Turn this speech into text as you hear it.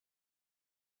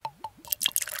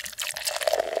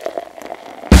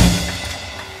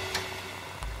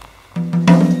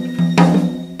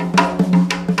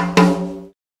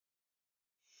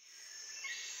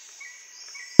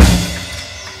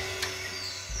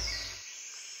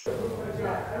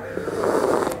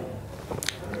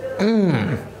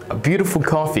A beautiful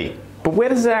coffee. But where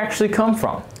does it actually come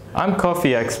from? I'm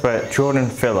coffee expert Jordan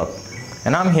Phillip,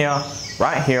 and I'm here,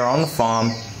 right here on the farm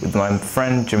with my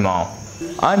friend Jamal.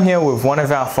 I'm here with one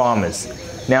of our farmers.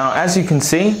 Now, as you can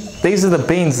see, these are the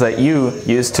beans that you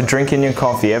use to drink in your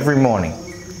coffee every morning.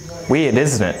 Weird,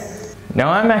 isn't it?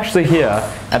 Now, I'm actually here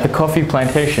at the coffee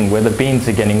plantation where the beans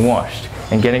are getting washed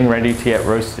and getting ready to get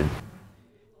roasted.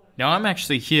 Now, I'm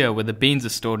actually here where the beans are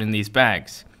stored in these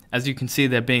bags. As you can see,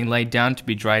 they're being laid down to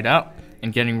be dried out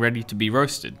and getting ready to be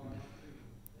roasted.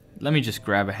 Let me just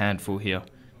grab a handful here.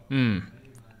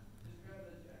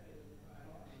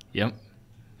 Yep,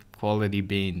 quality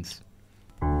beans.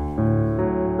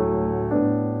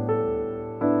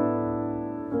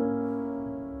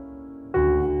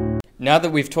 Now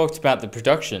that we've talked about the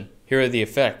production, here are the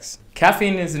effects.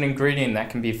 Caffeine is an ingredient that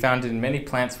can be found in many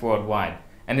plants worldwide,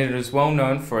 and it is well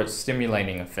known for its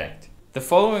stimulating effect. The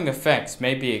following effects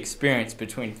may be experienced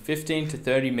between 15 to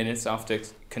 30 minutes after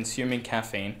consuming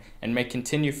caffeine and may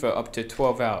continue for up to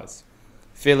 12 hours.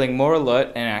 Feeling more alert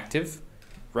and active,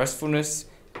 restfulness,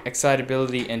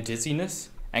 excitability and dizziness,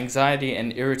 anxiety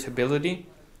and irritability,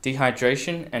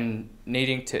 dehydration and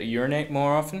needing to urinate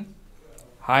more often,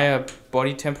 higher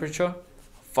body temperature,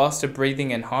 faster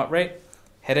breathing and heart rate,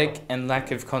 headache and lack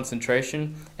of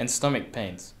concentration, and stomach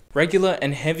pains. Regular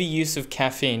and heavy use of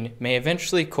caffeine may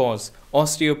eventually cause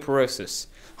osteoporosis,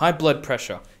 high blood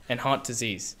pressure and heart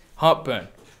disease, heartburn,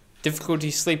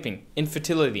 difficulty sleeping,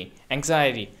 infertility,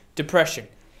 anxiety, depression,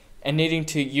 and needing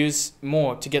to use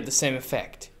more to get the same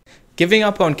effect. Giving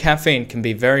up on caffeine can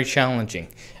be very challenging,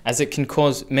 as it can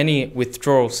cause many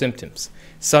withdrawal symptoms,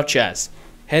 such as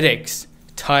headaches,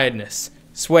 tiredness,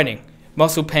 sweating,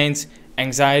 muscle pains,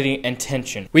 anxiety, and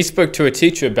tension. We spoke to a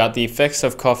teacher about the effects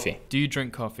of coffee. Do you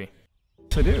drink coffee?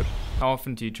 Yes, I do. How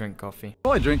often do you drink coffee?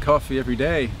 Well, I drink coffee every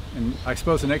day, and I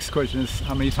suppose the next question is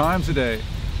how many times a day?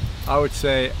 I would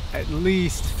say at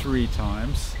least 3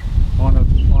 times. On a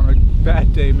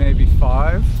bad day, maybe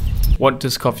 5. What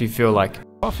does coffee feel like?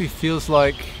 Coffee feels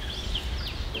like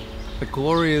the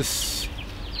glorious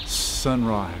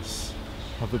sunrise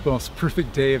of the most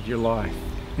perfect day of your life.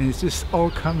 And it's just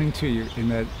all coming to you in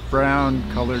that brown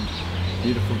colored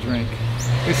beautiful drink.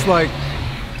 It's like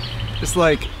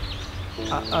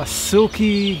a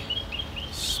silky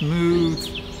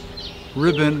smooth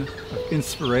ribbon of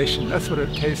inspiration. That's what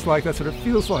it tastes like, that's what it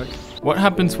feels like. What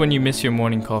happens when you miss your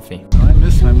morning coffee? I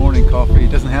miss my morning coffee.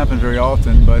 It doesn't happen very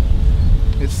often, but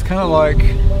it's kind of like,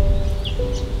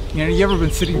 you know, you ever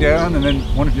been sitting down and then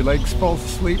one of your legs falls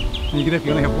asleep and you get up,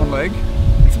 you only have one leg?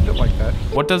 It's a bit like that.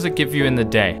 What does it give you in the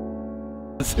day?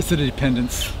 It's a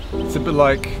dependence. It's a bit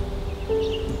like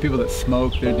the people that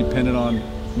smoke, they're dependent on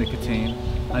nicotine.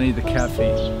 I need the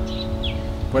caffeine,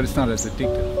 but it's not as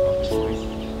addictive, obviously.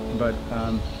 But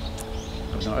I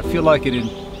don't know, I feel like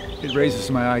it raises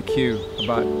my IQ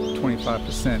about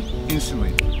 25%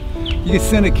 instantly. You can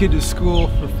send a kid to school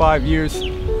for 5 years,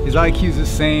 his IQ is the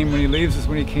same when he leaves as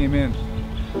when he came in.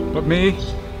 But me,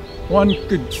 one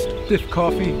good stiff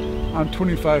coffee, I'm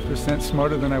 25%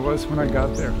 smarter than I was when I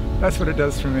got there. That's what it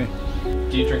does for me.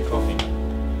 Do you drink coffee?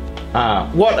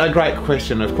 What a great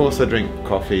question. Of course I drink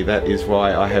coffee. That is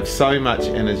why I have so much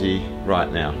energy right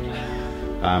now.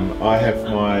 I have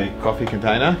my coffee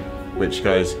container, which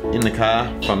goes in the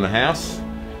car from the house.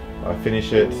 I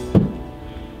finish it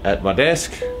at my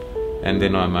desk, and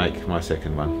then I make my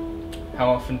second one. How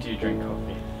often do you drink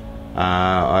coffee?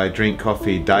 I drink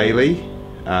coffee daily,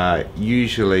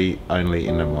 usually only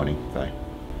in the morning though.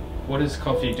 What does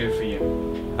coffee do for you?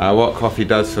 What coffee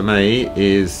does for me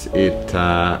is it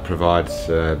provides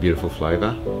beautiful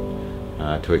flavour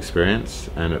to experience,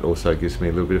 and it also gives me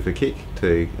a little bit of a kick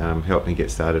to help me get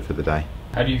started for the day.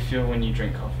 How do you feel when you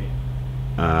drink coffee?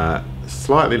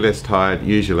 Slightly less tired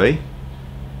usually,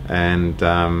 and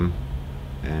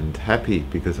happy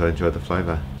because I enjoy the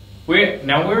flavour.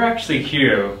 We're actually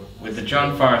here with a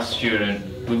John Forrest student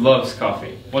who loves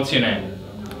coffee. What's your name?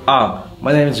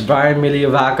 My name is Brian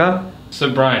Miliavaca. So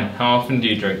Brian, how often do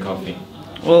you drink coffee?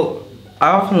 Well, I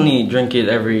often drink it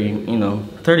every,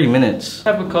 30 minutes.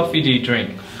 What type of coffee do you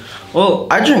drink? Well,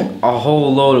 I drink a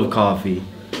whole load of coffee.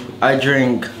 I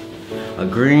drink a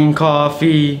green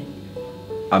coffee,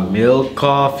 a milk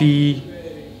coffee,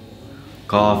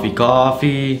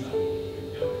 coffee,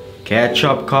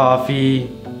 ketchup coffee,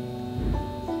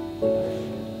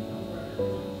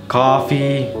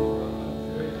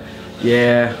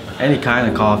 yeah, any kind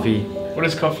of coffee. What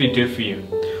does coffee do for you?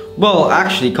 Well,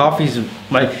 actually, coffee's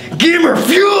my gamer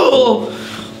fuel!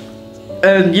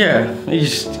 And yeah, you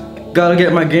just gotta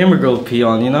get my gamer girl pee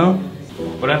on,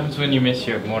 What happens when you miss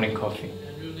your morning coffee?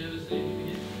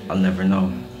 I'll never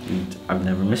know. I've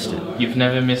never missed it. You've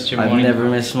never missed your I've morning? never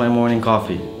missed my morning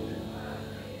coffee.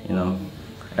 You know,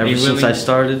 ever since I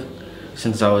started,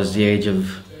 since I was the age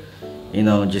of, you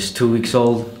know, just 2 weeks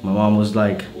old, my mom was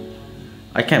like,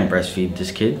 I can't breastfeed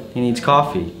this kid. He needs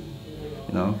coffee.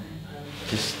 You know,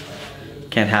 just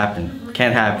can't happen.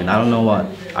 Can't happen. I don't know what.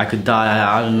 I could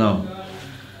die. I don't know.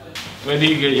 Where do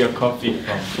you get your coffee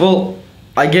from? Well,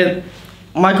 I get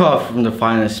my coffee from the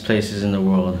finest places in the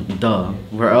world. Duh.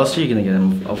 Where else are you gonna get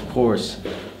them? Of course,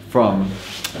 from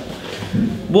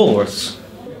Woolworths.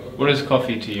 What is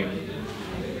coffee to you?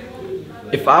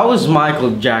 If I was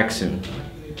Michael Jackson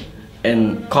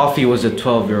and coffee was a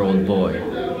 12-year-old boy,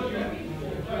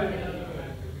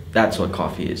 that's what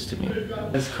coffee is to me.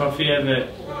 Has coffee ever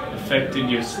affected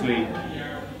your sleep?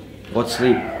 What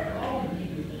sleep?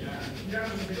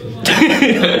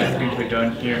 I think we're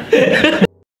done here.